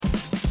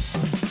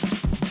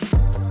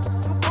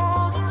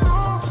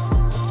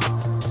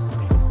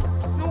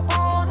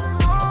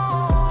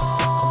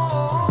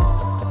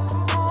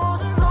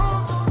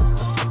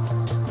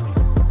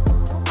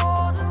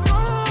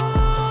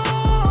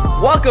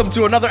Welcome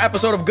to another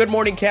episode of Good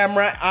Morning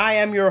Camera. I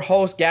am your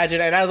host, Gadget,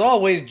 and as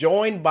always,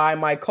 joined by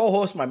my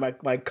co-host,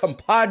 my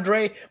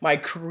compadre, my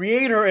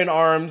creator in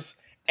arms,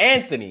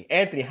 Anthony.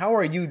 Anthony, how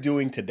are you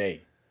doing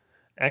today?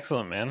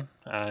 Excellent, man.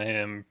 I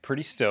am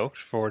pretty stoked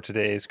for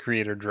today's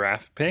creator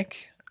draft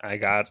pick. I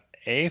got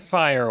a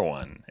fire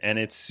one, and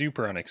it's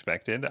super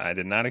unexpected. I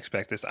did not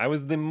expect this. I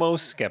was the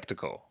most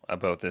skeptical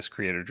about this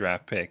creator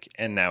draft pick,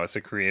 and now it's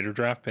a creator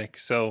draft pick.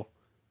 So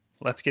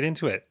let's get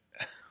into it.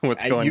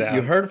 What's going down?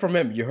 You heard from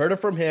him. You heard it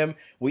from him.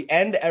 We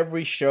end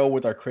every show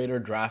with our creator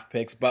draft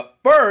picks. But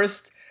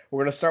first,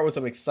 we're going to start with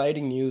some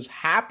exciting news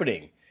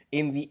happening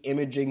in the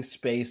imaging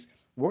space.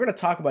 We're going to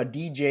talk about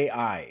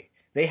DJI.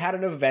 They had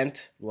an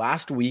event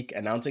last week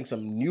announcing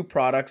some new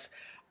products.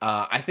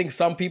 I think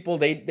some people,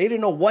 they didn't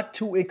know what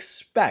to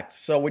expect.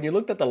 So when you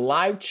looked at the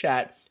live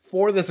chat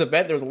for this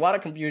event, there was a lot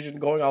of confusion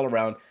going all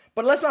around.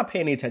 But let's not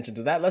pay any attention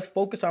to that. Let's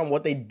focus on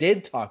what they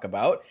did talk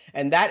about.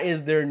 And that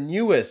is their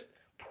newest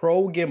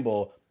Pro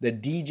gimbal, the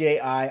DJI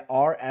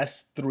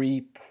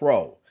RS3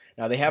 Pro.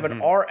 Now they have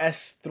an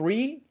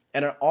RS3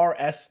 and an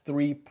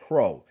RS3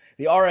 Pro.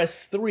 The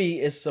RS3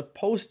 is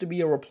supposed to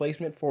be a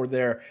replacement for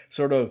their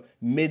sort of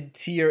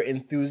mid-tier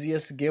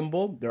enthusiast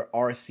gimbal, their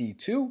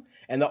RC2,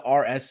 and the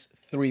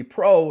RS3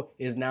 Pro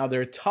is now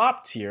their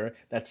top tier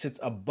that sits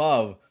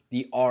above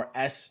the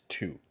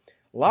RS2.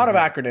 A lot of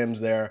acronyms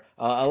there,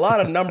 a lot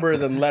of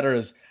numbers and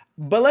letters,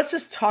 but let's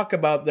just talk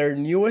about their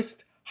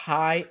newest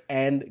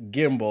high-end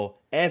gimbal.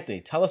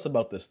 Anthony, tell us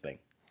about this thing.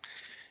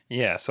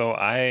 Yeah, so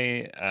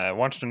I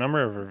watched a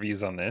number of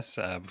reviews on this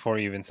before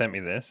you even sent me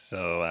this,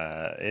 so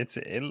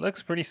it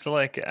looks pretty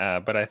slick,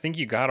 but I think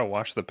you gotta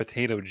watch the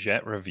Potato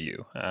Jet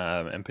review,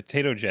 and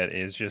Potato Jet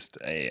is just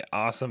a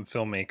awesome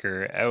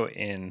filmmaker out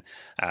in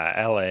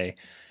LA,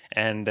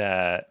 and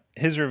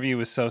his review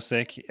was so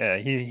sick.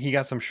 He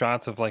got some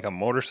shots of like a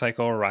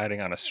motorcycle riding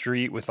on a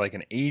street with like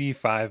an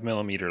 85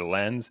 millimeter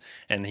lens,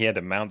 and he had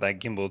to mount that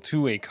gimbal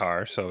to a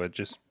car, so it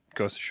just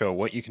goes to show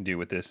what you can do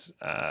with this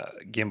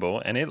gimbal,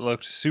 and it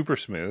looked super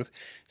smooth.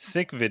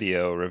 Sick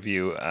video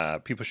review.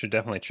 People should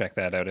definitely check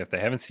that out if they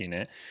haven't seen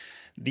it.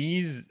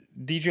 These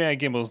DJI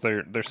gimbals,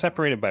 they're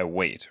separated by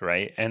weight,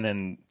 right? And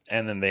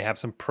then they have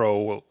some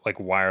pro like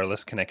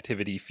wireless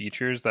connectivity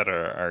features that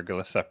are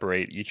going to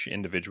separate each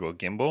individual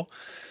gimbal.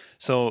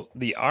 So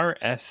the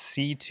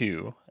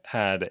RSC2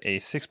 had a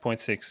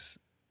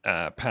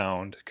 6.6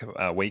 pound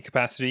weight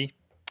capacity.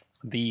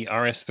 The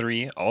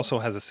RS3 also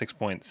has a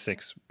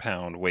 6.6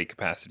 pound weight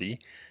capacity.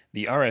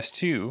 The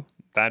RS2,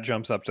 that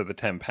jumps up to the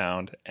 10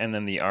 pound. And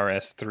then the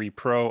RS3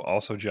 Pro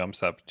also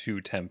jumps up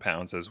to 10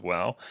 pounds as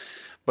well.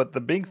 But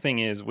the big thing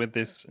is with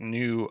this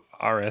new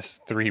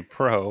RS3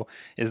 Pro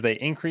is they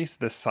increase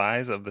the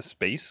size of the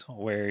space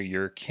where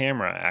your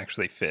camera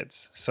actually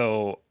fits.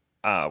 So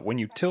when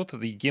you tilt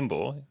the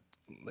gimbal,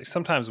 like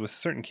sometimes with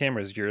certain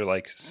cameras, you're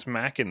like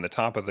smacking the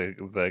top of the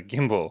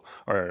gimbal,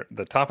 or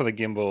the top of the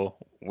gimbal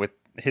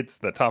hits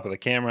the top of the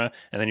camera,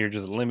 and then you're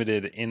just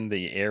limited in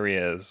the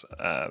areas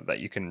that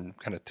you can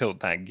kind of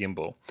tilt that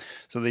gimbal.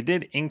 So they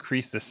did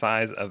increase the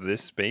size of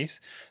this space.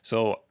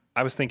 So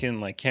I was thinking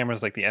like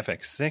cameras like the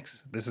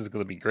FX6, this is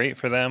going to be great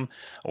for them,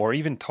 or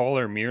even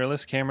taller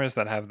mirrorless cameras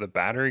that have the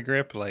battery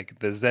grip. Like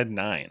the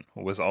Z9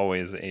 was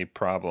always a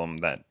problem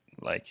that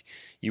like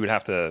you would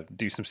have to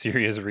do some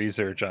serious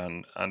research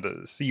on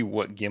to see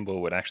what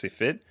gimbal would actually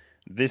fit.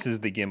 This is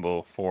the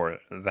gimbal for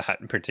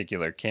that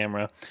particular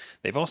camera.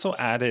 They've also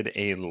added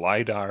a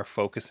LiDAR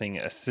focusing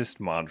assist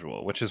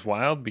module, which is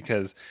wild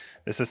because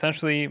this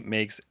essentially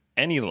makes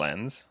any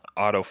lens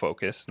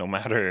autofocus, no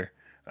matter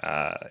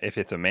if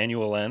it's a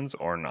manual lens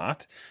or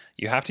not.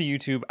 You have to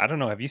YouTube. I don't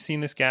know. Have you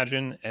seen this,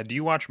 Gadget? Do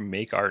you watch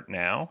Make Art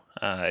Now?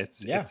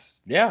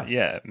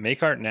 Yeah.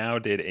 Make Art Now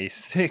did a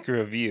sick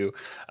review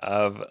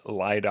of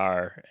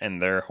LiDAR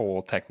and their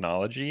whole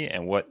technology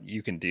and what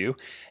you can do.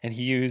 And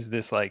he used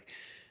this like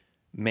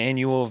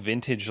manual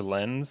vintage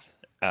lens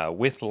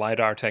with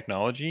LiDAR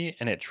technology,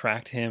 and it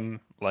tracked him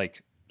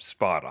like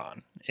spot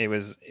on. It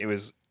was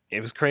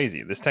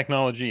crazy. This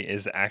technology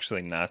is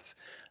actually nuts.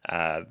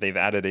 They've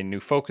added a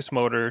new focus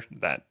motor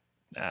that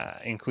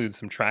includes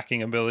some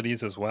tracking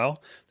abilities as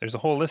well. There's a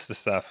whole list of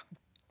stuff,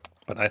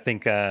 but I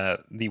think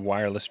the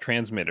wireless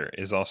transmitter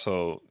is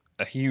also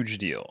a huge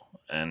deal,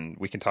 and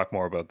we can talk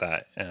more about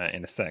that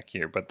in a sec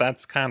here, but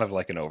that's kind of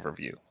like an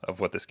overview of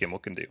what this gimbal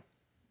can do.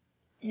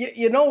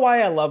 You know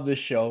why I love this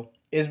show?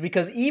 Is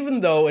because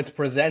even though it's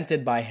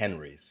presented by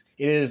Henry's,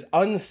 it is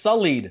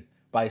unsullied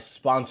by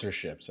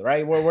sponsorships,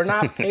 right? Where we're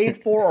not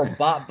paid for or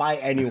bought by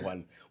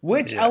anyone,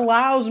 which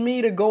allows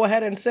me to go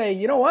ahead and say,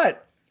 you know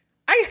what?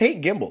 I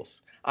hate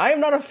gimbals. I am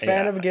not a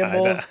fan of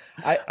gimbals.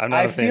 I'm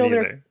not a fan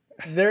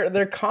either.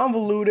 They're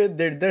convoluted.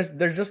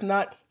 They're just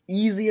not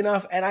easy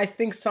enough. And I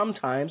think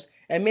sometimes,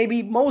 and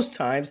maybe most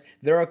times,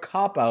 they're a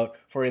cop-out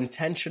for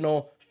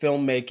intentional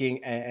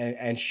filmmaking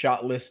and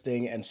shot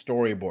listing and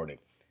storyboarding.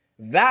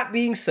 That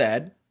being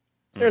said,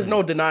 there's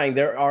no denying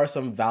there are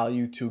some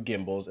value to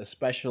gimbals,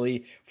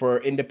 especially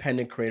for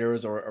independent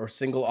creators or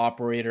single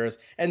operators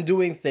and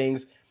doing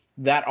things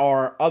that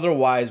are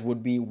otherwise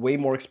would be way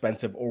more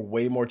expensive or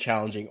way more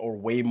challenging or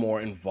way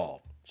more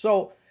involved.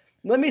 So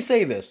let me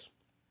say this.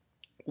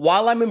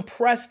 While I'm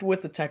impressed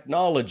with the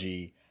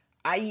technology,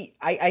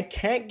 I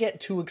can't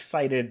get too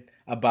excited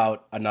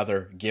about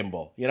another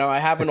gimbal. You know, I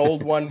have an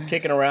old one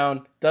kicking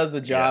around, does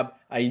the job.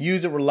 I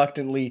use it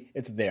reluctantly.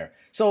 It's there.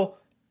 So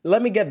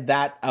let me get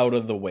that out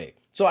of the way.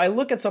 So I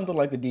look at something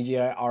like the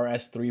DJI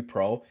RS3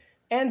 Pro,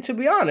 and to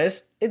be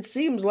honest, it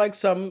seems like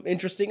some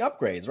interesting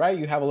upgrades, right?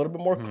 You have a little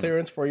bit more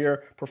clearance for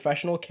your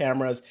professional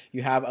cameras.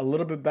 You have a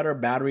little bit better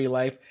battery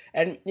life,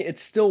 and it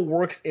still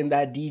works in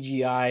that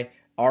DJI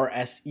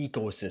RS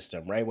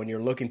ecosystem, right? When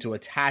you're looking to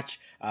attach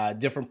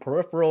different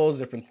peripherals,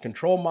 different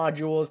control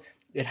modules,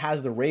 it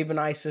has the Raven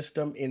Eye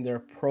system in their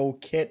Pro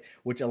kit,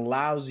 which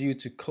allows you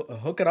to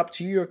hook it up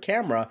to your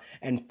camera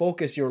and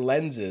focus your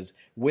lenses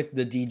with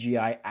the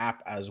DJI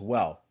app as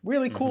well.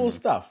 Really cool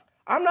stuff.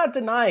 I'm not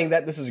denying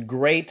that this is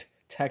great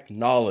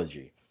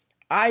technology.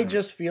 I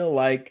just feel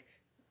like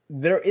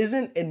there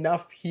isn't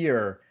enough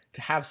here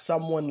to have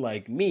someone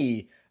like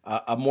me,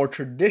 a more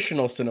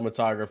traditional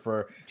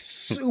cinematographer,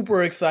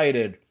 super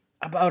excited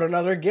about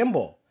another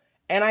gimbal.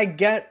 And I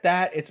get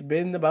that it's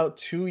been about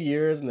 2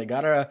 years and they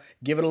gotta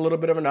give it a little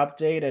bit of an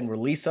update and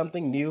release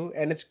something new,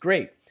 and it's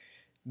great.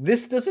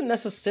 This doesn't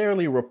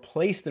necessarily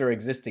replace their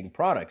existing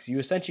products. You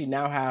essentially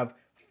now have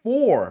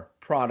 4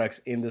 products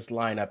in this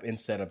lineup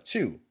instead of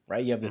 2,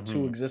 right? You have the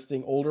 2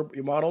 existing older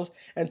models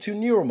and 2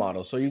 newer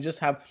models. So you just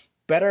have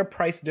better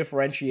price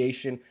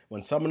differentiation.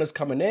 When someone is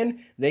coming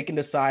in, they can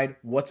decide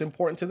what's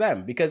important to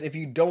them. Because if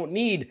you don't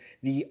need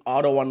the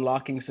auto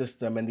unlocking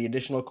system and the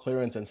additional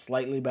clearance and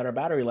slightly better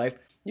battery life,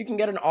 you can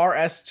get an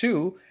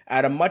RS2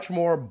 at a much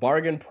more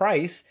bargain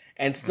price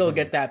and still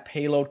get that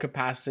payload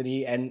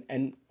capacity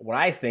and what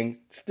I think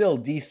still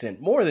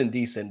decent, more than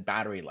decent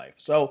battery life.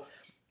 So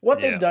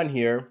what they've done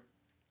here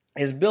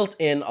is built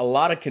in a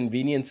lot of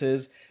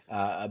conveniences,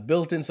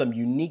 built in some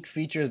unique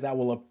features that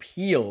will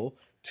appeal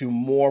to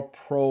more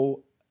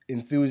pro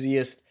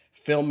enthusiast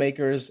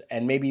filmmakers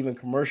and maybe even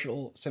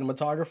commercial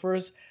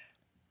cinematographers.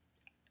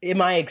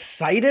 Am I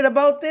excited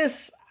about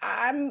this?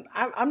 I'm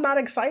not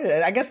excited.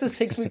 I guess this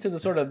takes me to the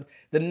sort of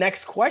the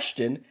next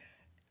question.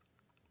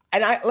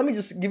 And let me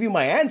just give you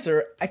my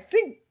answer. I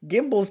think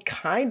gimbals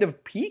kind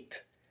of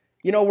peaked.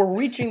 You know, we're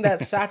reaching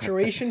that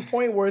saturation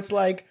point where it's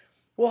like,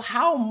 well,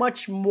 how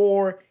much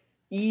more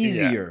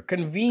easier,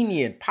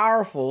 convenient,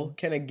 powerful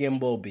can a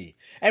gimbal be?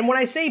 And when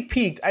I say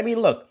peaked, I mean,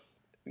 look,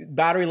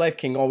 battery life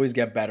can always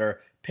get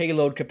better.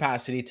 Payload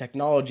capacity,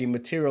 technology,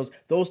 materials,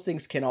 those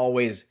things can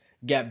always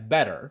get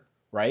better,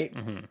 right?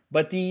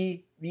 But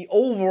the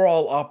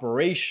overall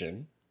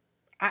operation,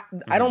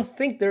 I don't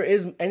think there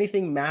is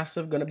anything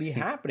massive going to be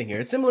happening here.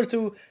 It's similar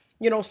to,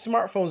 you know,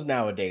 smartphones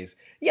nowadays.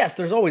 Yes,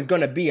 there's always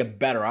going to be a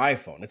better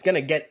iPhone. It's going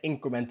to get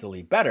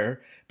incrementally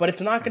better, but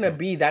it's not going to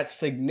be that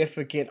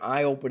significant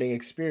eye-opening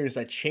experience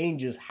that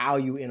changes how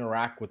you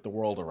interact with the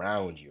world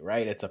around you,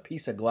 right? It's a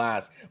piece of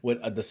glass with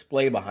a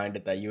display behind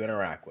it that you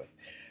interact with.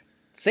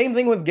 Same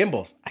thing with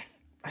gimbals.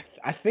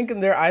 I think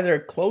they're either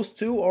close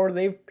to or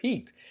they've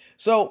peaked.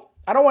 So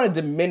I don't want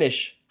to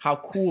diminish how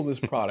cool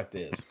this product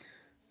is.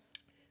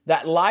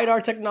 That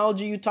LiDAR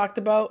technology you talked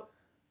about,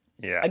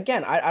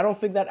 again, I don't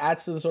think that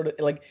adds to the sort of,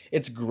 like,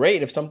 it's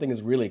great if something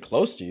is really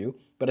close to you,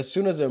 but as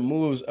soon as it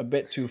moves a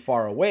bit too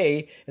far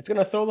away, it's going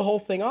to throw the whole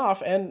thing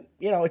off, and,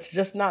 you know, it's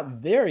just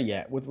not there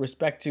yet with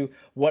respect to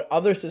what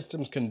other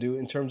systems can do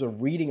in terms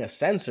of reading a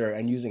sensor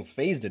and using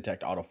phase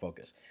detect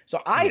autofocus.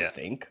 So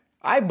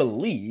I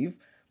believe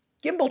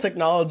gimbal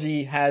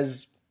technology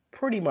has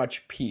pretty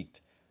much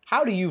peaked.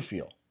 How do you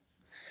feel?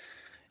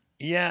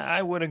 Yeah,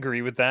 I would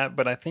agree with that,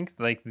 but I think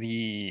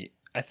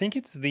I think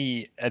it's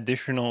the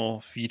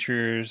additional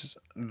features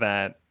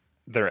that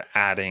they're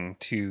adding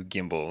to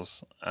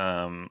gimbals.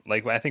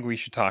 Like, I think we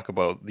should talk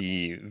about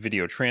the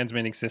video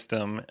transmitting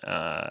system,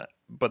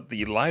 but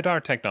the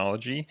LiDAR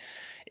technology,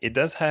 it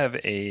does have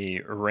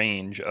a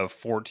range of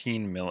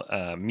 14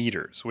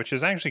 meters, which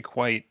is actually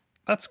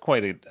that's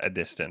quite a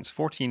distance.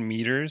 14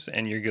 meters,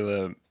 and you're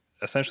gonna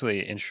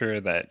essentially ensure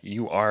that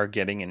you are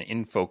getting an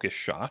in-focus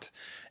shot,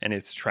 and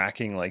it's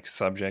tracking like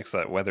subjects,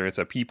 that whether it's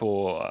people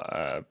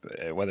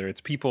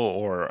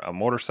or a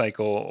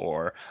motorcycle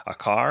or a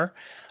car.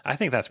 I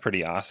think that's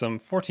pretty awesome.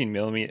 14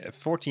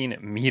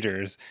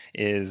 meters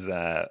is,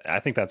 I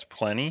think that's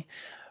plenty.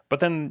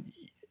 But then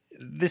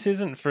this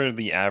isn't for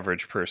the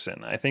average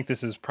person. I think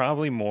this is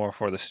probably more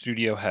for the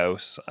studio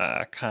house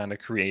kind of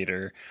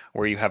creator,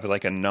 where you have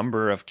like a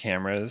number of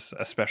cameras,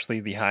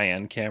 especially the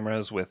high-end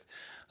cameras with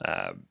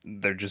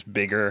they're just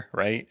bigger,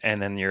 right? And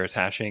then you're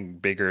attaching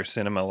bigger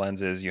cinema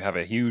lenses. You have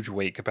a huge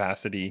weight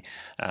capacity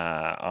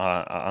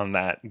on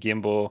that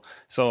gimbal.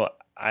 So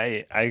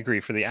I agree.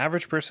 For the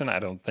average person, I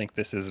don't think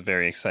this is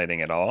very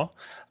exciting at all.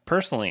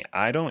 Personally,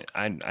 I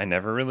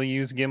never really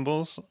use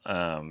gimbals,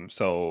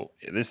 so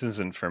this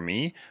isn't for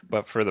me.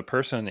 But for the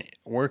person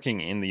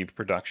working in the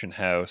production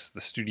house,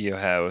 the studio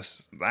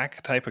house,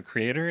 that type of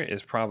creator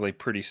is probably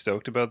pretty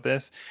stoked about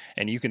this.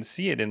 And you can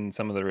see it in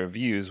some of the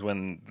reviews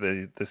when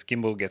this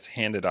gimbal gets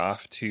handed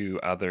off to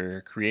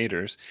other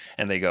creators,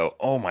 and they go,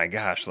 "Oh my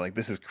gosh, like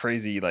this is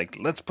crazy! Like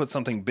let's put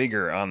something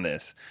bigger on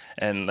this."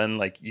 And then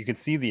like you can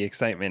see the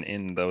excitement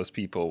in those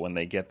people when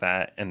they get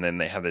that, and then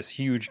they have this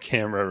huge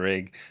camera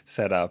rig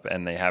set up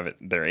and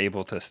they're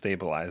able to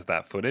stabilize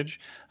that footage.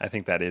 I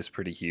think that is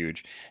pretty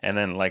huge. And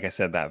then like I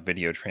said, that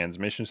video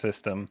transmission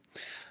system,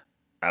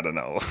 I don't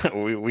know.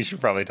 we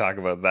should probably talk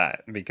about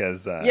that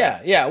because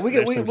yeah, we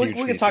there's could some huge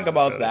we could talk features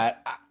about it.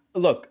 that.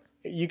 Look,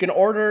 you can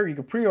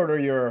pre-order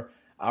your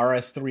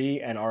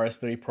RS3 and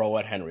RS3 Pro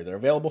at Henry. They're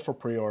available for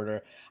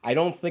pre-order. I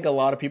don't think a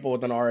lot of people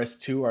with an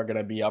RS2 are going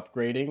to be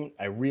upgrading.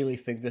 I really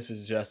think this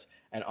is just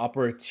an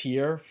upper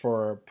tier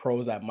for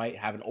pros that might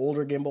have an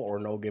older gimbal or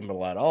no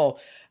gimbal at all.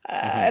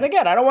 And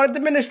again, I don't want to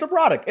diminish the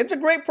product. It's a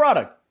great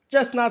product,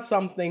 just not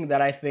something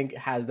that I think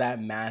has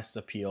that mass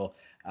appeal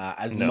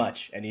as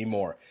much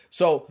anymore.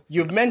 So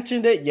you've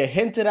mentioned it, you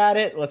hinted at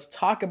it. Let's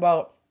talk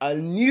about a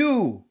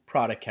new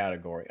product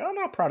category. Oh,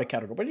 not product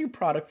category, but a new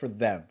product for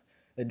them.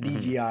 The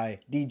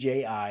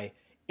DJI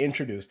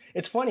introduced.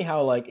 It's funny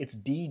how like it's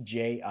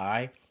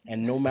DJI,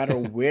 and no matter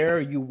where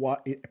you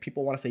want,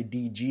 people want to say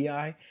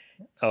DJI.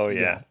 Oh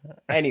yeah.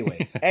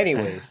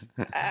 Anyways,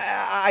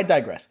 I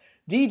digress.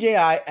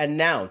 DJI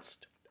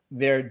announced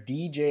their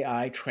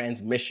DJI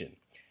transmission.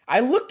 I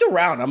looked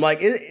around. I'm like,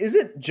 is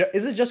it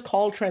just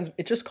called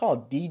It's just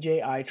called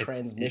DJI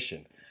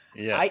transmission.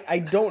 Yeah. I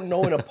don't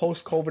know in a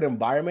post-COVID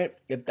environment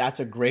if that's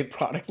a great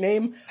product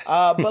name.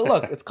 But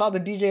look, it's called the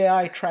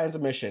DJI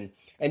transmission,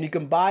 and you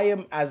can buy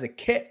them as a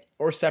kit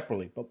or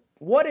separately. But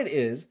what it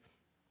is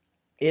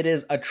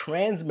a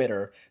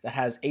transmitter that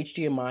has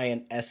HDMI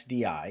and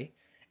SDI,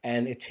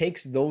 and it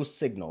takes those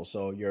signals,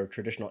 so your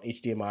traditional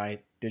HDMI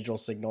digital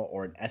signal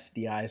or an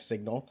SDI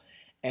signal,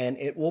 and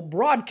it will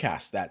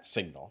broadcast that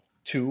signal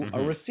to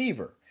a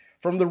receiver.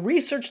 From the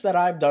research that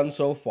I've done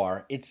so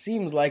far, it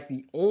seems like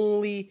the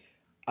only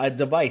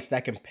device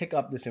that can pick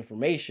up this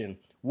information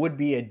would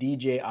be a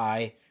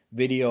DJI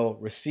video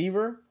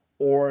receiver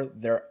or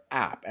their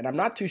app. And I'm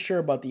not too sure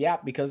about the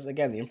app because,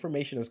 again, the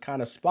information is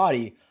kind of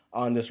spotty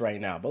on this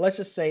right now. But let's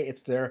just say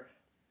it's their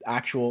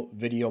actual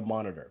video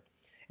monitor.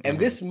 And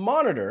this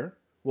monitor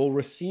will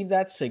receive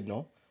that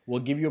signal, will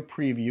give you a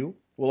preview,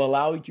 will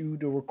allow you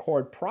to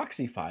record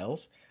proxy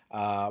files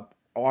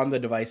on the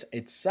device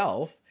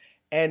itself.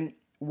 And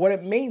what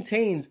it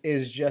maintains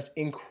is just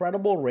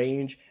incredible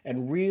range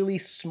and really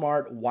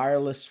smart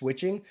wireless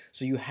switching.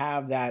 So you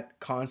have that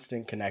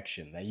constant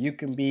connection that you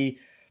can be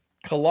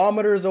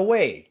kilometers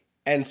away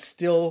and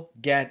still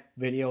get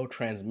video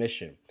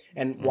transmission.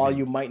 And while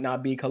you might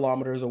not be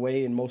kilometers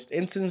away in most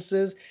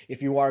instances,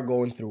 if you are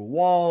going through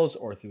walls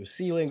or through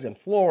ceilings and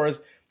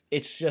floors,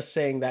 it's just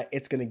saying that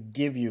it's going to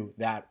give you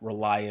that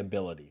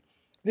reliability.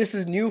 This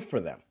is new for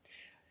them.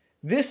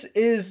 This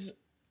is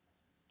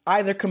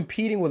either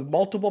competing with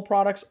multiple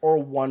products or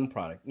one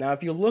product. Now,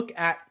 if you look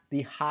at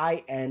the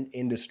high-end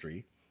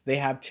industry, they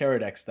have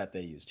Teradek that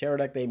they use.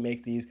 Teradek, they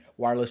make these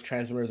wireless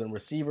transmitters and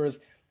receivers,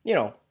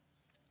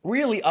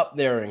 really up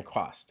there in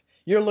cost.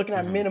 You're looking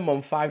at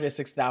minimum $5,000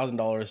 to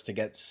 $6,000 to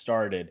get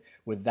started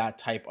with that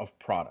type of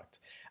product.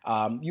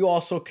 You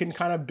also can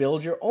kind of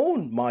build your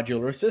own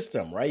modular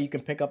system, right? You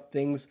can pick up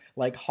things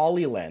like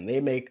Hollyland. They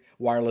make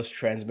wireless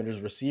transmitters,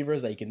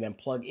 receivers that you can then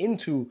plug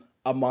into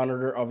a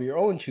monitor of your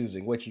own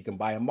choosing, which you can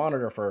buy a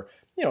monitor for,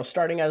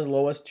 starting as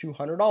low as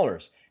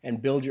 $200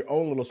 and build your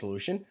own little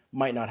solution.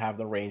 Might not have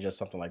the range as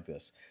something like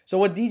this. So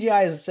what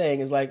DJI is saying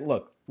is like,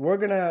 look,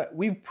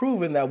 we've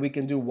proven that we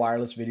can do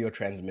wireless video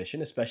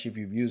transmission, especially if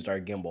you've used our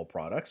gimbal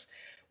products.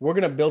 We're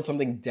going to build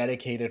something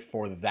dedicated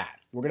for that.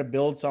 We're going to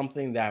build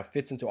something that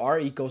fits into our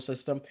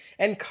ecosystem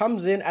and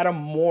comes in at a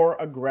more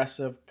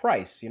aggressive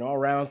price,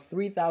 around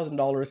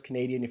 $3,000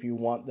 Canadian if you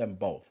want them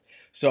both.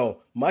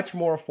 So much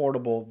more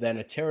affordable than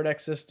a Teradek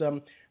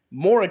system,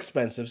 more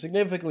expensive,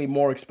 significantly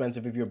more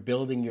expensive if you're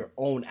building your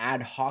own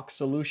ad hoc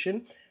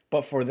solution.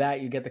 But for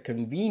that, you get the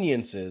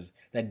conveniences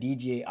that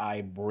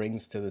DJI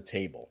brings to the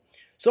table.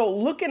 So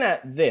looking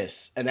at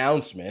this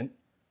announcement,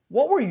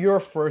 what were your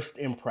first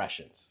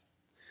impressions?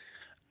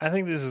 I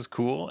think this is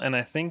cool, and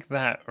I think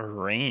that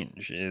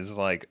range is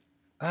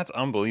that's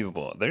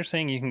unbelievable. They're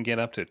saying you can get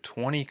up to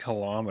 20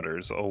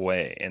 kilometers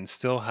away and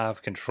still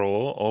have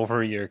control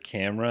over your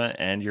camera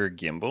and your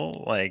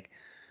gimbal.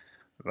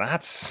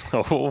 That's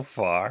so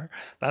far.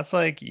 That's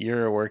like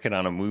you're working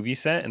on a movie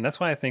set, and that's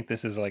why I think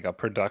this is like a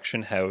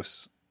production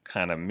house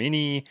kind of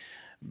mini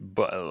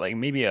but like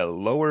maybe a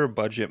lower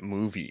budget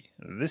movie.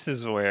 This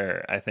is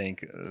where I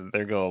think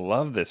they're gonna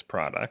love this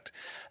product.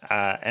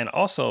 And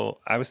also,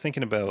 I was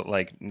thinking about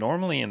like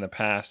normally in the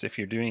past, if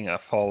you're doing a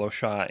follow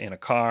shot in a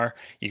car,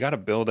 you got to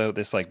build out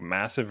this like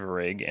massive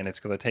rig, and it's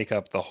gonna take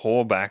up the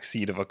whole back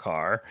seat of a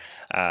car.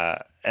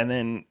 And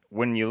then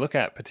when you look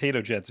at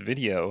Potato Jet's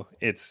video,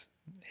 it's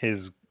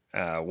his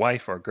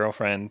wife or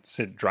girlfriend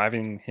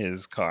driving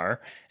his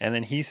car, and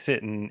then he's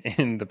sitting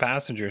in the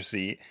passenger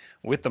seat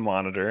with the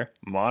monitor,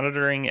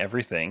 monitoring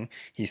everything.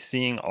 He's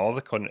seeing all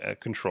the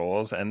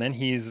controls, and then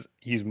he's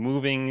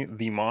moving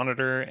the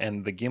monitor,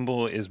 and the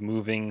gimbal is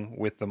moving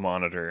with the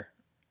monitor.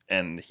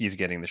 And he's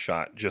getting the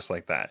shot just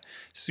like that.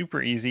 Super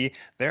easy.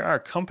 There are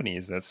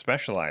companies that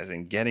specialize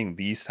in getting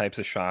these types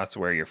of shots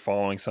where you're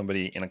following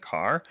somebody in a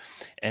car,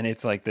 and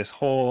it's like this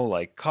whole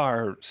like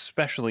car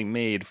specially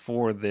made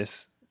for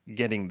this,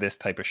 getting this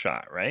type of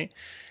shot, right?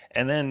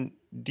 And then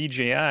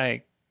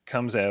DJI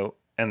comes out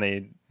and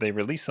they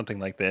release something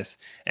like this,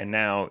 and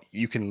now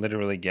you can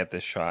literally get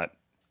this shot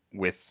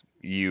with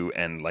you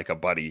and like a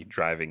buddy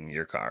driving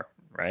your car,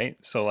 right?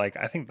 So like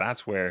I think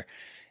that's where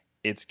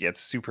it gets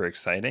super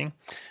exciting.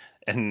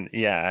 And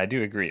yeah, I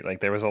do agree.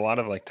 Like there was a lot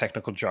of like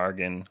technical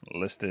jargon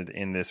listed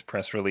in this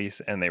press release,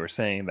 and they were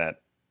saying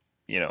that,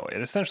 you know,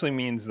 it essentially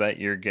means that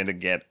you're going to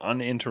get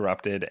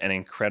uninterrupted and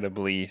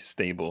incredibly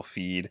stable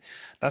feed.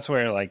 That's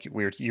where like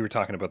you were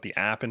talking about the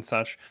app and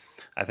such.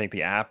 I think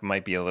the app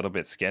might be a little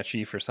bit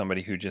sketchy for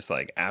somebody who just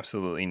like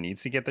absolutely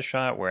needs to get the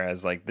shot,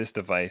 whereas like this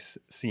device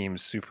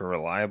seems super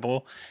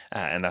reliable,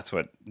 and that's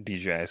what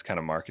DJI is kind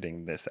of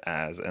marketing this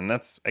as. And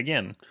that's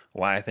again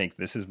why I think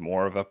this is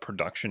more of a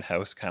production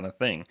house kind of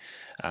thing,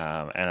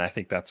 and I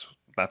think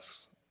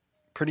that's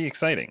pretty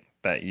exciting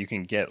that you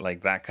can get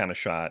like that kind of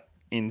shot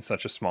in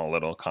such a small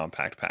little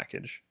compact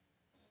package.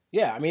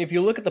 Yeah, I mean, if you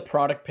look at the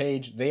product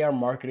page, they are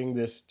marketing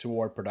this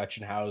toward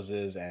production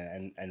houses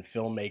and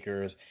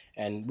filmmakers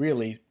and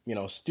really, you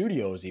know,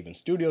 studios, even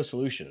studio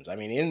solutions. I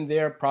mean, in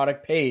their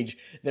product page,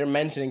 they're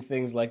mentioning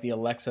things like the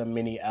Alexa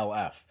Mini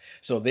LF.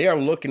 So they are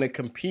looking to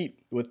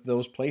compete with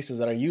those places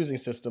that are using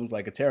systems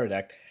like a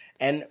Teradek.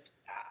 And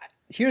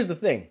here's the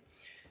thing.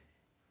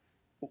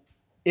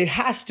 It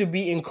has to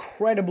be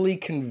incredibly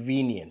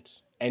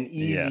convenient and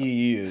easy to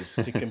use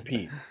to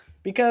compete.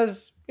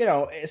 Because, you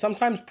know,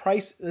 sometimes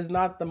price is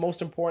not the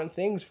most important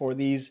things for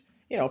these,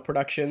 you know,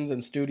 productions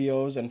and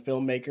studios and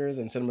filmmakers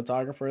and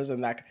cinematographers,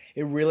 and that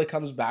it really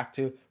comes back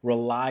to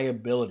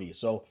reliability.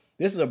 So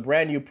this is a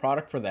brand new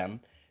product for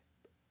them.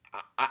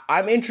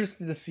 I'm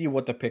interested to see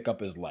what the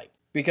pickup is like,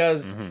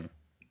 because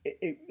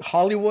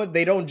Hollywood,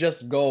 they don't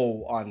just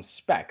go on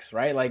specs,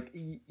 right? Like,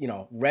 you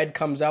know, Red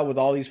comes out with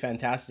all these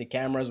fantastic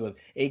cameras with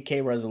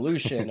 8K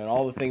resolution and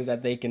all the things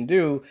that they can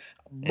do.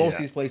 Most of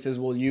these places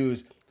will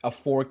use a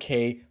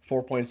 4K,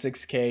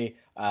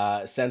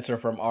 4.6K sensor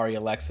from ARRI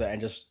Alexa and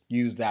just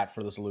use that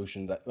for the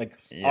solution. That like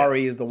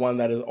ARRI is the one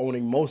that is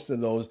owning most of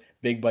those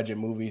big budget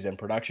movies and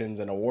productions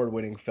and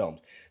award-winning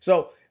films.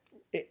 So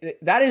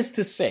that is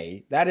to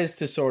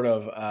sort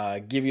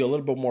of give you a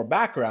little bit more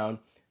background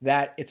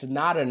that it's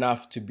not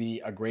enough to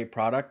be a great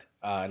product,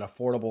 an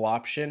affordable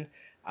option,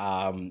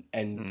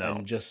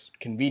 and just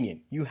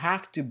convenient. You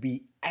have to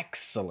be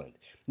excellent.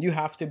 You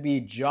have to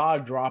be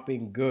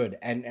jaw-dropping good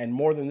and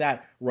more than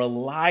that,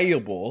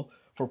 reliable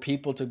for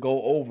people to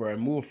go over and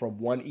move from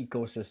one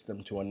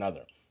ecosystem to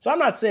another. So I'm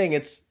not saying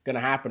it's going to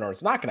happen or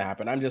it's not going to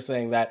happen. I'm just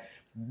saying that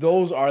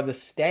those are the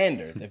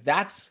standards. If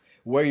that's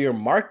where you're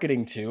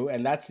marketing to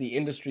and that's the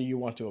industry you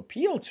want to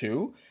appeal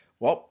to,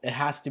 well, it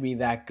has to be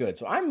that good.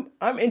 So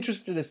I'm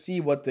interested to see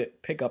what the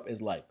pickup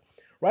is like.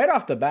 Right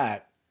off the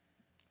bat,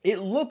 it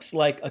looks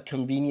like a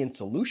convenient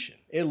solution.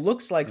 It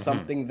looks like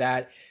something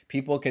that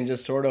people can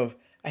just sort of,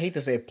 I hate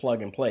to say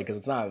plug and play because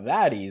it's not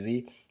that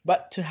easy,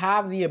 but to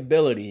have the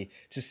ability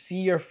to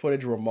see your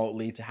footage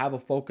remotely, to have a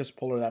focus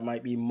puller that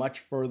might be much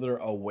further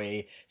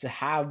away, to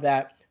have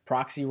that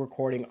proxy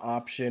recording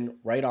option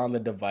right on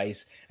the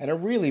device, and a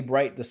really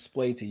bright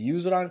display to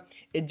use it on,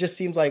 it just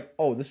seems like,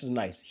 oh, this is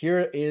nice.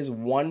 Here is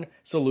one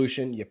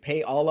solution. You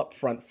pay all up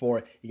front for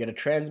it. You get a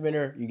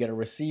transmitter, you get a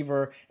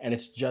receiver, and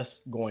it's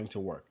just going to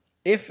work.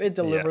 If it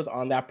delivers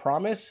on that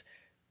promise,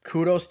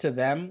 kudos to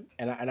them,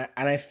 and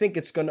I think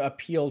it's going to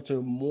appeal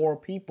to more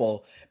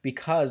people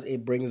because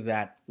it brings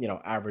that, you know,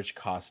 average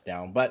cost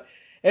down. But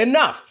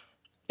enough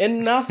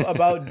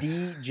about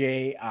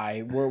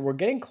DJI. We're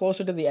getting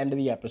closer to the end of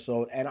the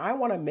episode, and I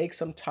want to make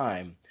some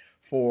time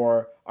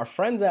for our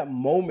friends at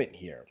Moment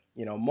here.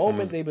 You know,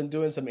 Moment, they've been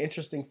doing some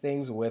interesting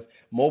things with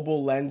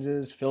mobile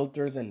lenses,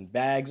 filters, and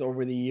bags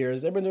over the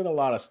years. They've been doing a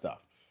lot of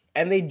stuff,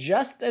 and they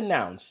just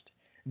announced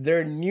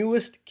their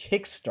newest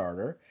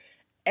Kickstarter.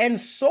 And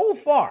so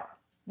far,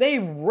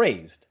 they've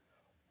raised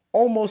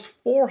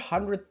almost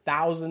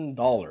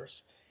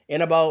 $400,000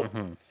 in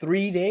about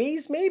 3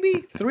 days, maybe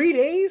 3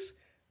 days.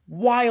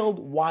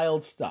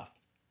 Wild stuff.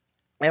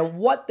 And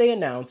what they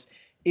announced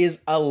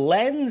is a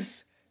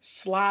lens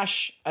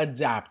 /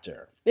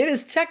 adapter. It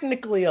is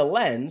technically a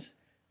lens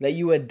that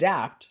you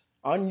adapt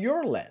on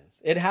your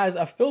lens. It has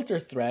a filter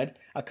thread,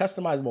 a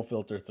customizable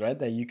filter thread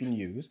that you can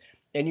use,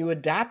 and you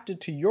adapt it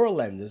to your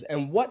lenses.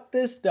 And what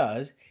this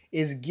does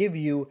is give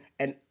you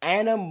an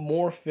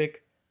anamorphic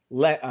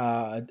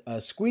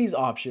squeeze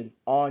option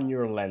on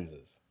your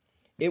lenses.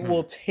 It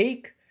will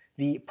take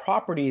the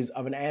properties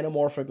of an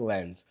anamorphic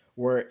lens,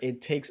 where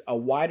it takes a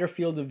wider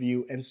field of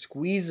view and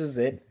squeezes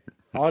it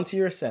onto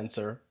your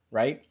sensor,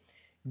 right?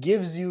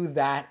 Gives you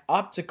that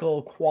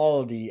optical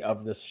quality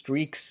of the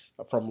streaks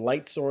from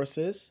light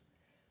sources.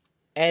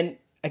 And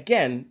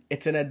again,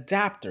 it's an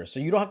adapter. So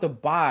you don't have to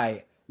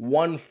buy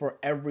one for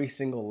every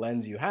single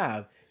lens you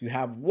have. You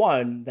have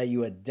one that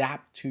you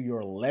adapt to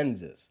your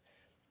lenses.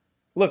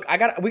 Look,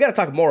 we got to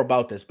talk more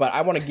about this, but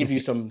I want to give you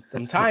some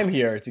time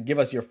here to give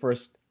us your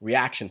first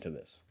reaction to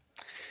this.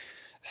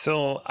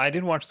 So I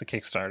did watch the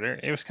Kickstarter.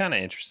 It was kind of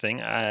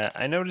interesting.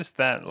 I noticed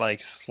that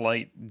like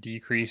slight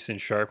decrease in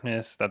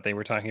sharpness that they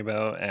were talking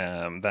about.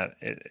 That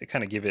it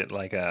kind of give it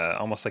like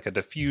almost like a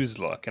diffused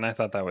look, and I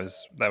thought that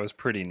was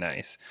pretty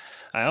nice.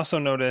 I also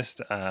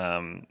noticed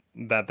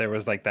that there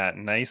was like that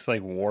nice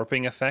like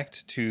warping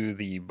effect to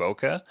the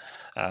bokeh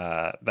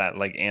that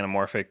like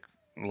anamorphic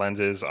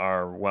lenses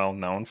are well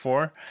known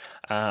for,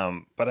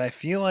 but I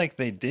feel like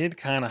they did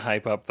kind of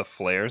hype up the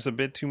flares a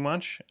bit too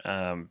much,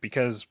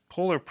 because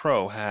Polar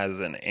Pro has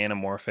an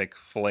anamorphic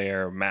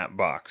flare matte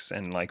box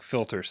and like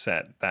filter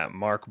set that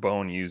Mark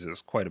Bone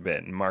uses quite a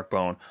bit. And Mark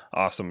Bone,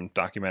 awesome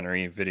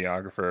documentary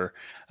videographer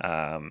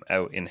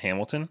out in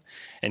Hamilton,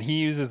 and he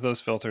uses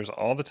those filters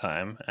all the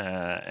time,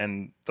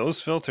 and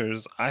those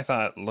filters I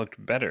thought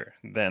looked better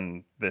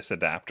than this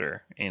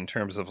adapter in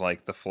terms of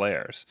like the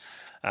flares.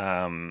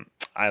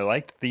 I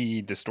liked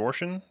the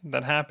distortion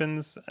that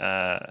happens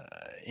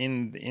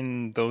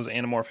in those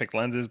anamorphic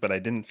lenses, but I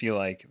didn't feel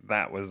like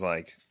that was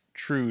like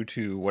true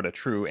to what a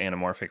true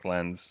anamorphic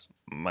lens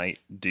might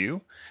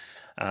do.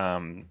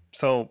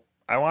 So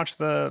I watched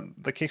the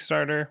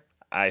Kickstarter.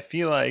 I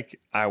feel like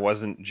I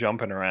wasn't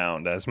jumping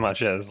around as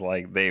much as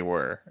like they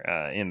were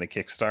in the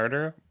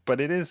Kickstarter, but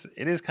it is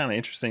kind of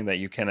interesting that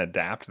you can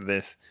adapt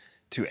this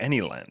to any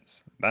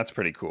lens. That's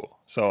pretty cool.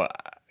 So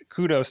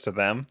kudos to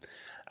them.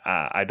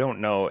 I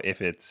don't know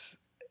if it's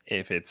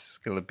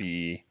going to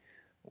be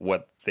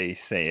what they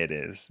say it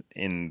is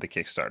in the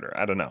Kickstarter.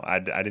 I don't know. I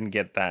didn't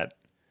get that.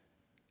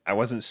 I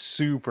wasn't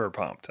super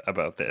pumped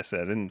about this. I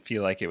didn't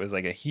feel like it was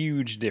like a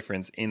huge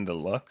difference in the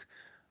look,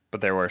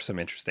 but there were some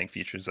interesting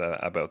features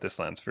about this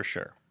lens for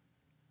sure.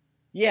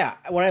 Yeah,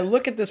 when I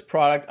look at this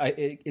product,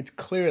 it's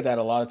clear that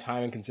a lot of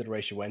time and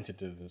consideration went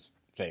into this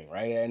thing,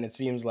 right? And it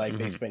seems like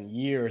they spent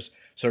years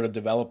sort of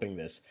developing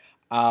this.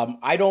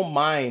 I don't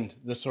mind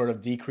the sort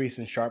of decrease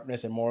in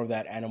sharpness and more of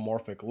that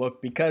anamorphic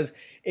look, because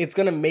it's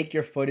going to make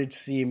your footage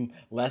seem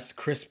less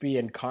crispy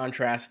and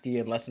contrasty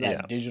and less of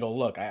that digital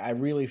look. I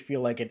really feel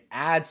like it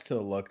adds to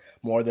the look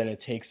more than it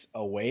takes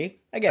away.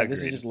 Again,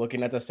 This is just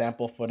looking at the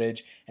sample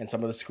footage and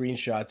some of the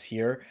screenshots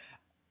here.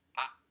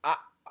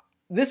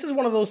 This is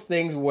one of those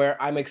things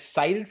where I'm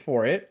excited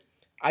for it.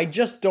 I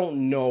just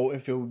don't know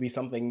if it would be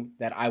something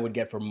that I would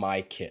get for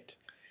my kit.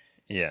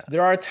 Yeah.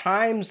 There are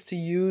times to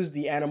use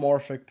the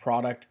anamorphic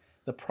product.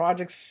 The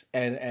projects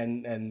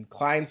and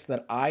clients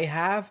that I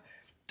have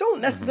don't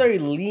necessarily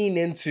lean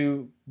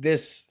into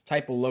this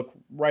type of look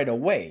right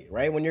away,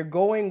 right? When you're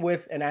going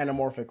with an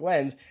anamorphic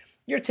lens,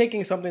 you're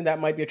taking something that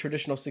might be a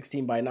traditional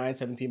 16:9,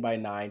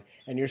 17:9,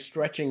 and you're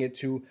stretching it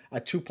to a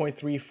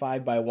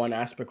 2.35:1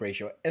 aspect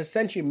ratio,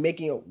 essentially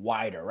making it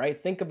wider, right?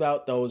 Think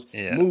about those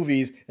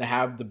movies that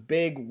have the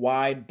big,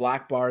 wide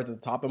black bars at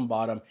the top and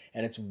bottom,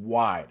 and it's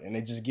wide, and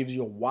it just gives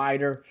you a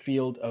wider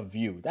field of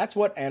view. That's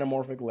what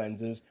anamorphic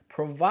lenses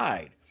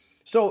provide.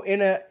 So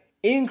in a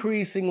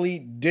increasingly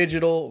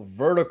digital,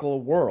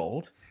 vertical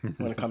world,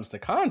 when it comes to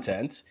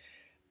content,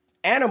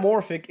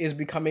 anamorphic is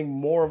becoming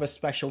more of a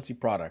specialty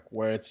product,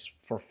 where it's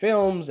for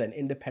films and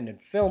independent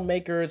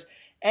filmmakers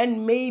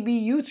and maybe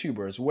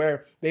YouTubers,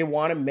 where they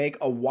want to make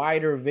a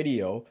wider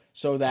video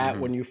so that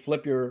when you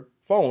flip your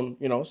phone,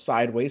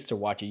 sideways to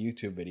watch a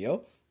YouTube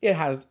video, it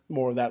has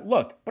more of that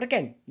look. But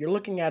again, you're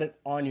looking at it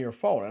on your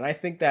phone. And I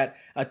think that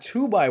a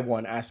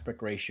 2:1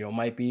 aspect ratio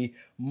might be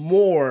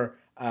more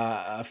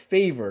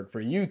favored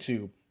for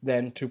YouTube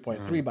than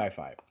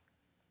 2.3:5.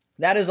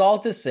 That is all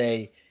to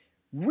say,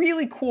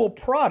 really cool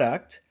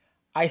product.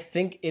 I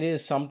think it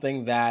is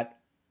something that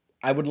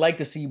I would like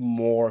to see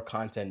more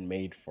content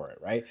made for it,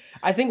 right?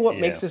 I think what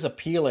makes this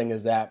appealing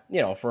is that,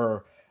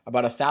 for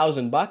about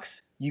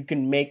 $1,000, you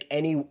can make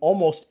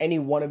almost any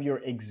one of your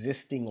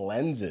existing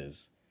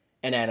lenses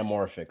an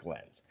anamorphic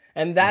lens.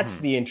 And that's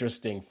the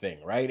interesting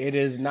thing, right? It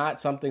is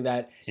not something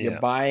that you're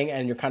buying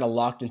and you're kind of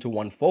locked into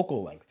one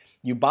focal length.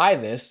 You buy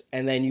this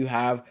and then you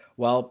have,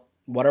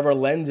 whatever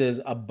lens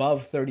is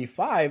above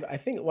 35, I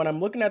think when I'm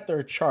looking at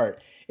their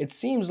chart, it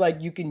seems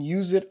like you can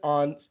use it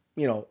on,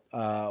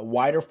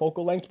 wider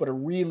focal lengths, but it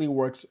really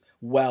works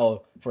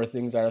well for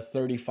things that are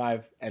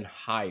 35 and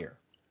higher,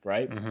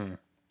 right?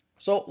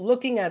 So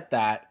looking at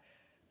that,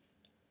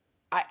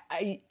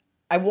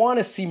 I want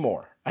to see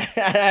more.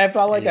 I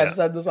felt like Yeah. I've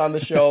said this on the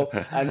show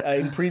and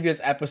in previous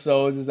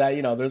episodes is that,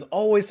 there's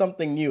always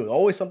something new,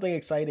 always something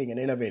exciting and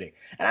innovating.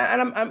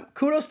 I'm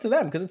kudos to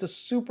them because it's a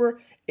super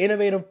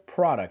innovative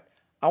product.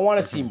 I want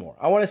to see more.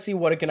 I want to see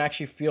what it can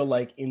actually feel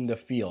like in the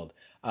field.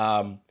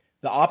 The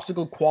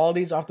optical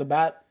qualities off the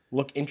bat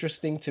look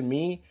interesting to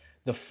me.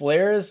 The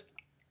flares,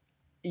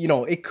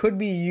 it could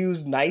be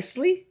used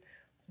nicely,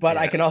 but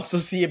I Yeah. can also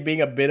see it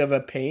being a bit of a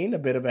pain, a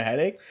bit of a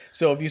headache.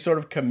 So if you sort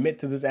of commit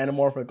to this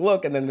anamorphic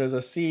look and then there's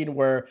a scene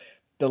where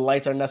the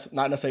lights are not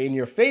necessarily in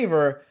your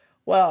favor,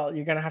 well,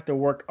 you're going to have to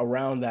work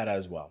around that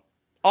as well.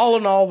 All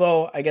in all,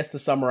 though, I guess to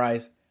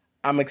summarize,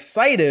 I'm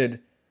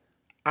excited.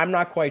 I'm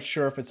not quite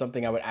sure if it's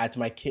something I would add to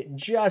my kit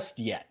just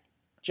yet.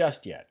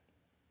 Just yet.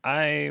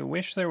 I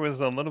wish there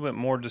was a little bit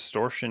more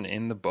distortion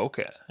in the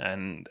bokeh,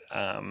 and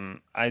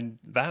I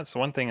that's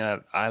one thing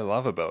that I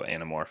love about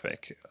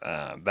anamorphic.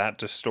 That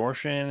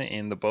distortion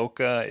in the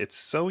bokeh, it's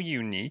so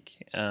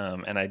unique,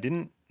 and I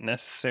didn't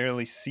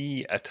necessarily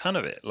see a ton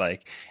of it.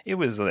 Like it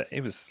was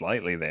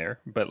slightly there,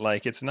 but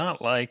like it's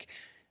not like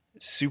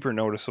super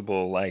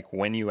noticeable. Like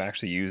when you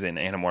actually use an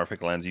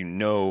anamorphic lens, you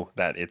know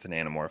that it's an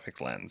anamorphic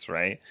lens,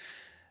 right?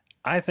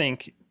 I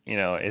think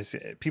is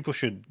people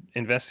should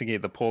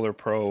investigate the Polar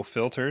Pro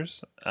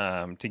filters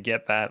to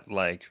get that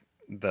like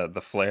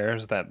the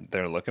flares that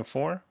they're looking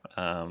for,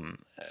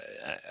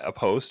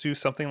 opposed to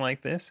something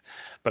like this.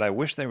 But I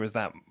wish there was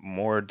that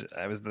more.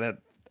 I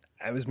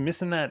was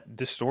missing that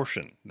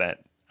distortion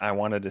that I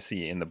wanted to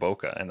see in the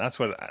bokeh, and that's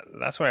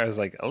why I was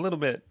like a little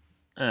bit.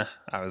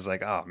 I was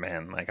like, oh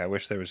man, like I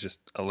wish there was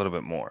just a little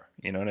bit more.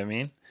 You know what I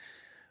mean?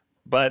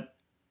 But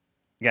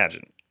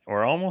Gadget,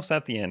 we're almost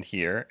at the end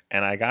here,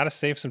 and I gotta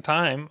save some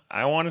time.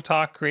 I want to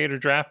talk creator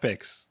draft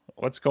picks.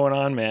 What's going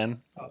on, man?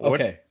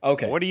 Okay.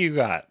 What do you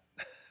got?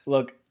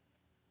 Look,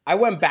 I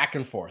went back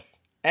and forth,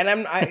 and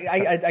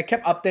I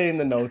kept updating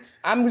the notes.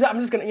 I'm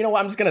just gonna,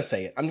 I'm just gonna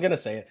say it. I'm gonna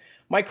say it.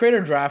 My creator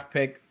draft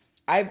pick,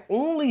 I've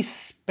only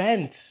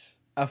spent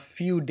a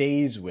few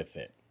days with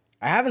it.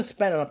 I haven't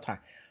spent enough time,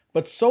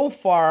 but so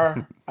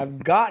far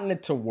I've gotten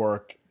it to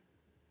work.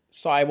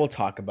 So I will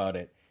talk about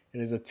it. It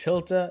is a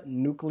Tilta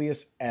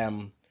Nucleus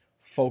M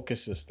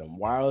focus system,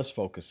 wireless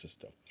focus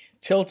system.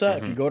 Tilta,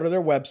 if you go to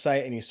their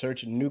website and you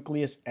search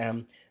Nucleus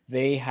M,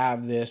 they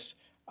have this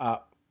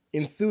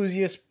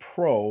Enthusiast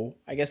Pro,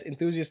 I guess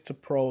Enthusiast to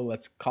Pro,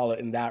 let's call it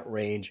in that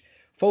range,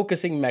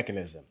 focusing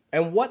mechanism.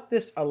 And what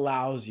this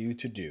allows you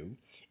to do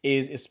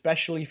is,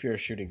 especially if you're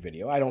shooting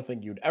video, I don't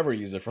think you'd ever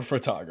use it for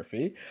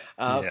photography,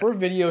 for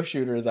video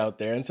shooters out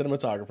there and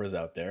cinematographers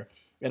out there,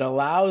 it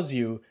allows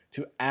you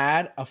to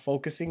add a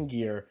focusing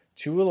gear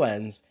to a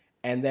lens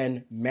and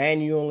then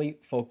manually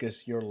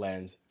focus your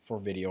lens for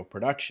video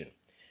production.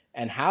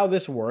 And how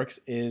this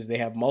works is they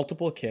have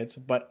multiple kits,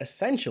 but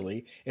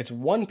essentially it's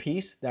one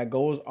piece that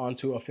goes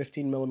onto a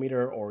 15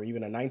 millimeter or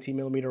even a 19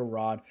 millimeter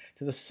rod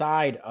to the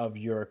side of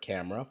your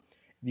camera.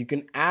 You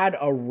can add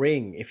a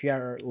ring. If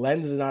your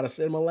lens is not a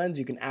cinema lens,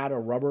 you can add a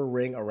rubber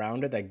ring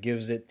around it that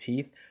gives it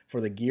teeth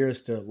for the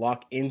gears to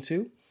lock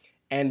into.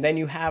 And then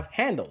you have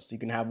handles. You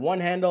can have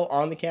one handle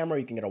on the camera.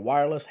 You can get a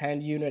wireless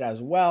hand unit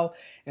as well.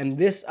 And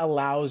this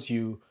allows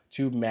you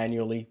to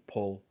manually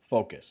pull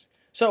focus.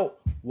 So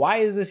why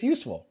is this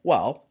useful?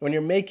 Well, when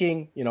you're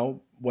making,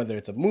 whether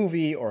it's a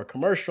movie or a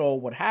commercial,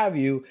 what have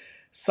you,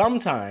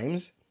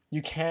 sometimes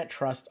you can't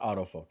trust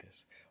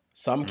autofocus.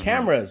 Some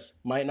cameras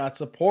might not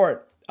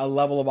support a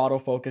level of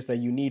autofocus that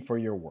you need for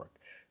your work.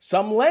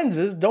 Some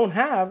lenses don't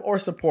have or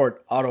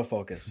support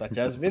autofocus, such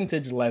as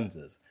vintage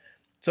lenses.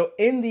 So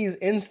in these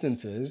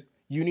instances,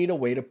 you need a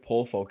way to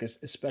pull focus,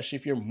 especially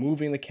if you're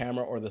moving the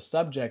camera or the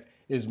subject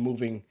is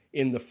moving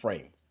in the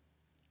frame.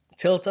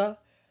 Tilta,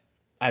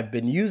 I've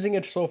been using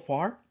it so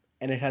far,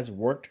 and it has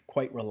worked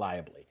quite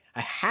reliably.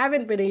 I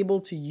haven't been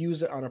able to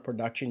use it on a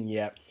production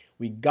yet.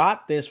 We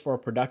got this for a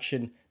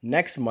production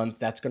next month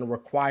that's going to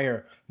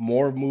require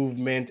more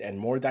movement and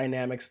more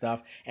dynamic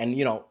stuff. And,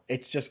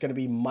 it's just going to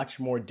be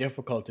much more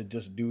difficult to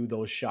just do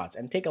those shots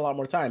and take a lot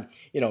more time,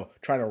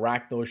 trying to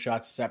rack those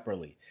shots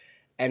separately.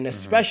 And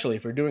especially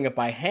if you're doing it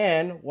by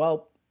hand,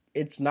 well,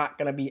 it's not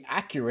going to be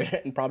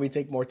accurate and probably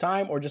take more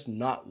time or just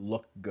not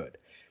look good.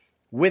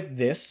 With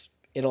this,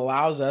 it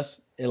allows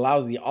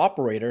the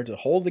operator to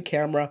hold the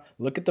camera,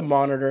 look at the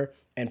monitor,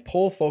 and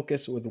pull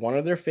focus with one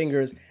of their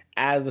fingers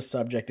as the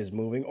subject is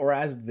moving or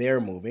as they're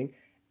moving.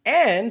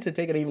 And to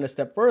take it even a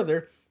step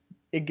further,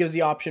 it gives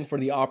the option for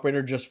the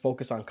operator to just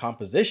focus on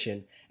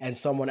composition and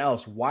someone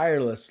else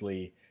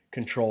wirelessly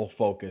control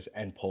focus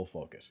and pull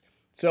focus.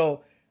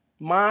 So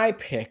my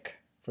pick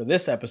for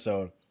this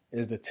episode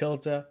is the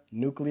Tilta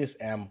Nucleus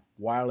M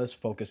wireless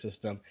focus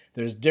system.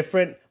 There's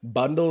different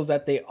bundles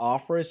that they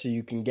offer so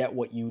you can get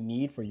what you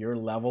need for your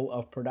level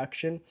of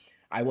production.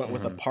 I went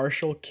with a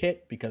partial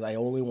kit because I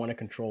only want to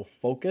control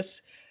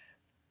focus.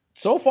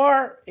 So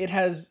far, it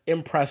has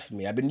impressed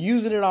me. I've been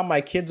using it on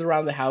my kids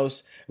around the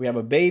house. We have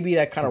a baby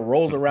that kind of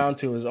rolls around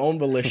to his own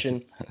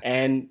volition.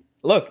 And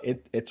look,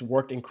 it's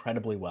worked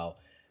incredibly well.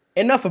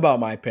 Enough about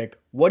my pick.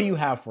 What do you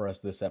have for us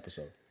this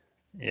episode?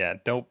 Yeah,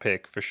 dope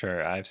pick for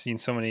sure. I've seen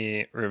so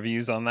many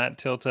reviews on that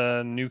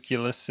Tilta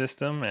Nucleus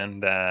system,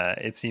 and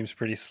it seems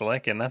pretty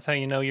slick. And that's how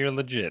you know you're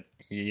legit.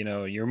 You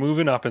know, you're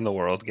moving up in the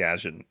world,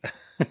 Gadget.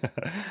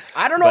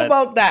 I don't know But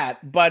about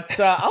that, but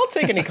I'll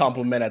take any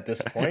compliment at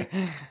this point.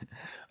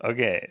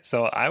 okay,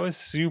 so I was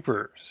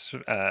super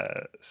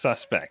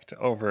suspect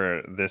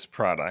over this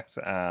product.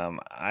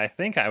 I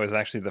think I was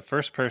actually the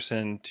first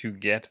person to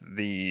get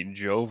the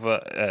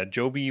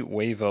Joby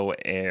Wavo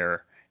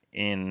Air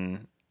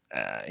in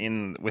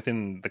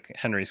within the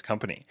Henry's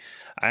company.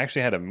 I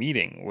actually had a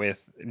meeting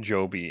with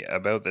Joby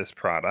about this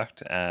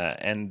product,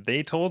 and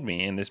they told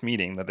me in this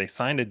meeting that they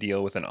signed a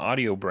deal with an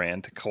audio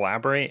brand to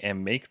collaborate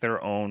and make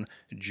their own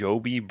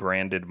Joby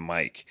branded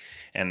mic.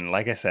 And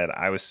like I said,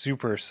 I was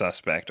super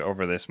suspect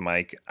over this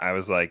mic. I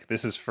was like,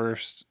 this is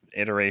first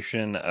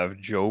iteration of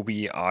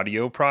Joby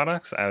audio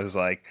products. I was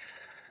like,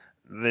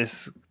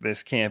 this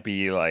can't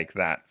be like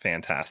that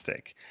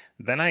fantastic.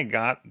 Then I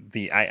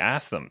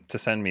asked them to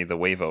send me the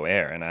Wavo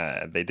Air,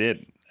 and they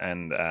did,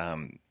 and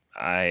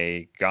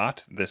I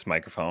got this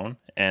microphone,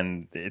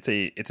 and it's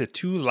a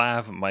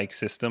 2-lav mic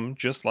system,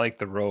 just like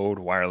the Rode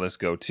Wireless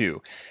Go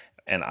 2,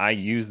 and I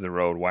use the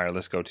Rode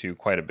Wireless Go 2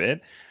 quite a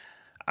bit.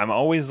 I'm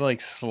always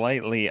like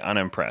slightly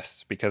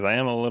unimpressed because I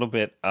am a little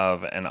bit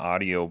of an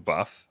audio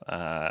buff,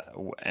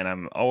 and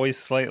I'm always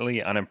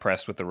slightly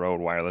unimpressed with the Rode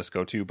Wireless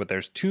Go 2. But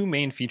there's two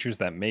main features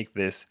that make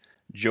this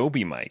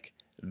Joby mic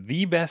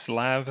the best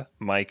lav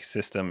mic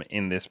system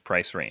in this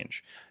price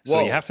range. So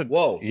Whoa, you have to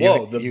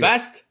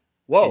best.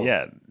 Whoa,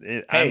 yeah,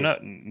 I'm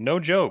not no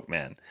joke,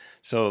 man.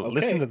 So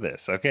listen to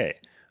this, okay?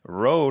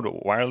 Rode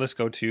Wireless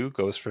Go 2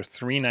 goes for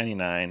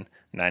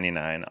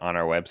 $399.99 on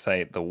our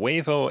website. The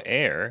Wavo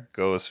Air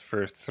goes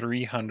for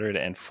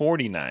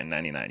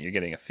 $349.99. You're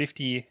getting a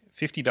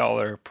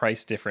 $50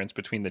 price difference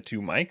between the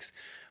two mics,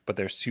 but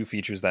there's two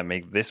features that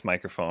make this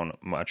microphone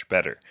much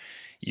better.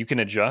 You can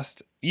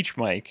adjust each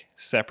mic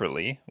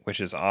separately, which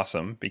is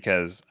awesome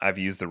because I've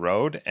used the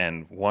Rode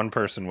and one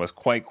person was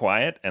quite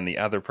quiet and the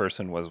other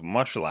person was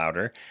much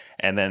louder.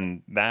 And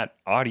then that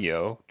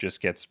audio just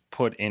gets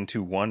put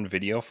into one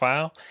video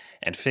file,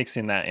 and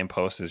fixing that in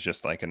post is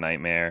just like a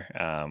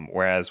nightmare.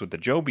 Whereas with the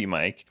Joby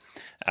mic,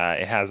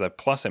 it has a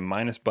plus and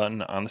minus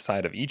button on the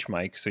side of each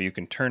mic, so you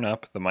can turn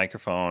up the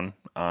microphone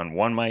on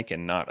one mic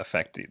and not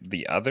affect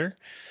the other.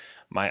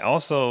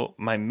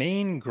 My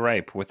main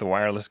gripe with the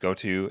Wireless Go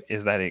 2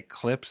 is that it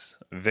clips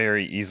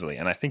very easily.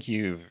 And I think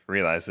you've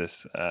realized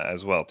this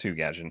as well too,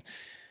 Gadget.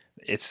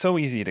 It's so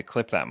easy to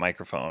clip that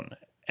microphone,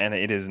 and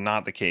it is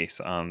not the case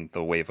on the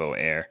Wavo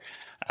Air.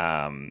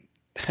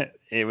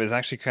 It was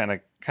actually kind of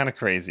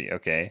crazy,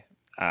 okay?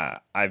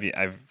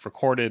 I've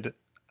recorded,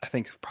 I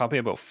think, probably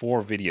about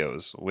 4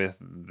 videos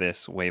with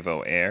this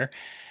Wavo Air,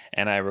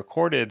 and I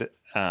recorded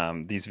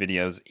these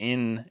videos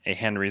in a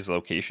Henry's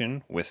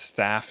location with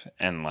staff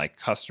and like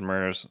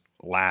customers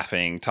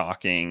laughing,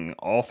 talking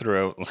all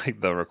throughout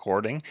like the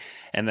recording.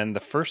 And then the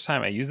first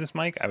time I used this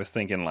mic, I was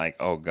thinking like,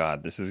 oh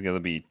God, this is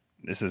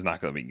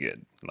not going to be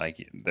good.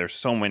 Like there's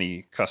so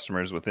many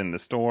customers within the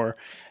store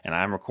and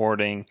I'm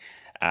recording.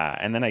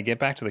 And then I get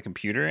back to the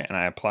computer and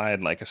I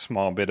applied like a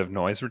small bit of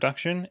noise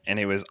reduction. And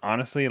it was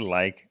honestly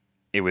like,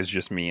 it was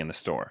just me in the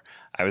store.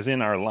 I was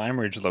in our Lime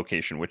Ridge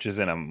location, which is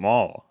in a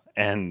mall.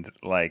 And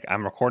like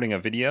I'm recording a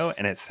video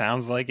and it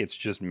sounds like it's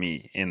just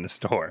me in the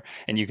store.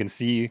 And you can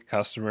see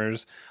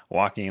customers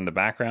walking in the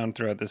background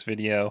throughout this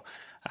video.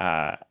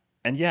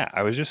 And yeah,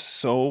 I was just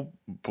so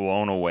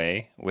blown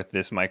away with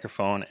this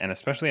microphone. And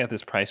especially at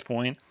this price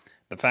point,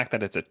 the fact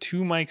that it's a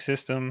 2-mic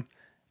system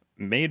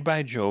made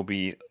by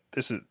Joby,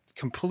 this is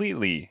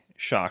completely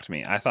shocked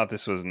me. I thought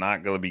this was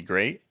not going to be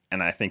great.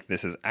 And I think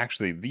this is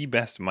actually the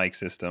best mic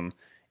system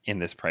in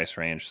this price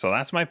range. So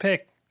that's my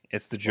pick.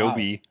 It's the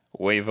Joby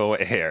Wavo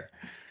Air.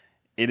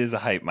 It is a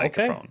hype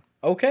microphone.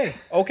 Okay.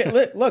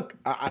 Look,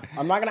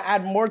 I'm not going to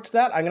add more to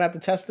that. I'm going to have to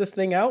test this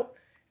thing out,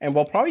 and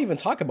we'll probably even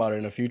talk about it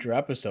in a future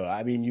episode.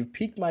 I mean, you've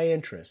piqued my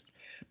interest.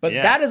 But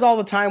that is all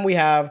the time we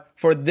have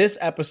for this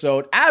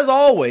episode. As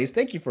always,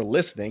 thank you for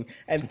listening,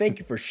 and thank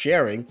you for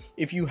sharing.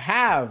 If you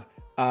have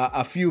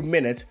a few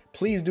minutes,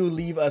 please do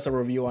leave us a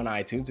review on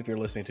iTunes if you're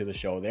listening to the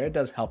show there. It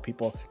does help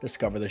people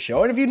discover the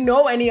show. And if you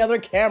know any other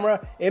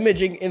camera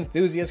imaging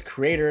enthusiast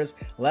creators,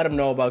 let them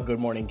know about Good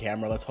Morning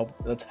Camera.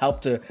 Let's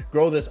help to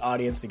grow this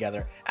audience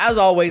together. As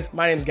always,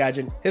 my name's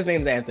Gadget, his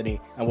name's Anthony,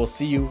 and we'll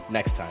see you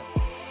next time.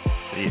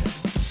 See ya.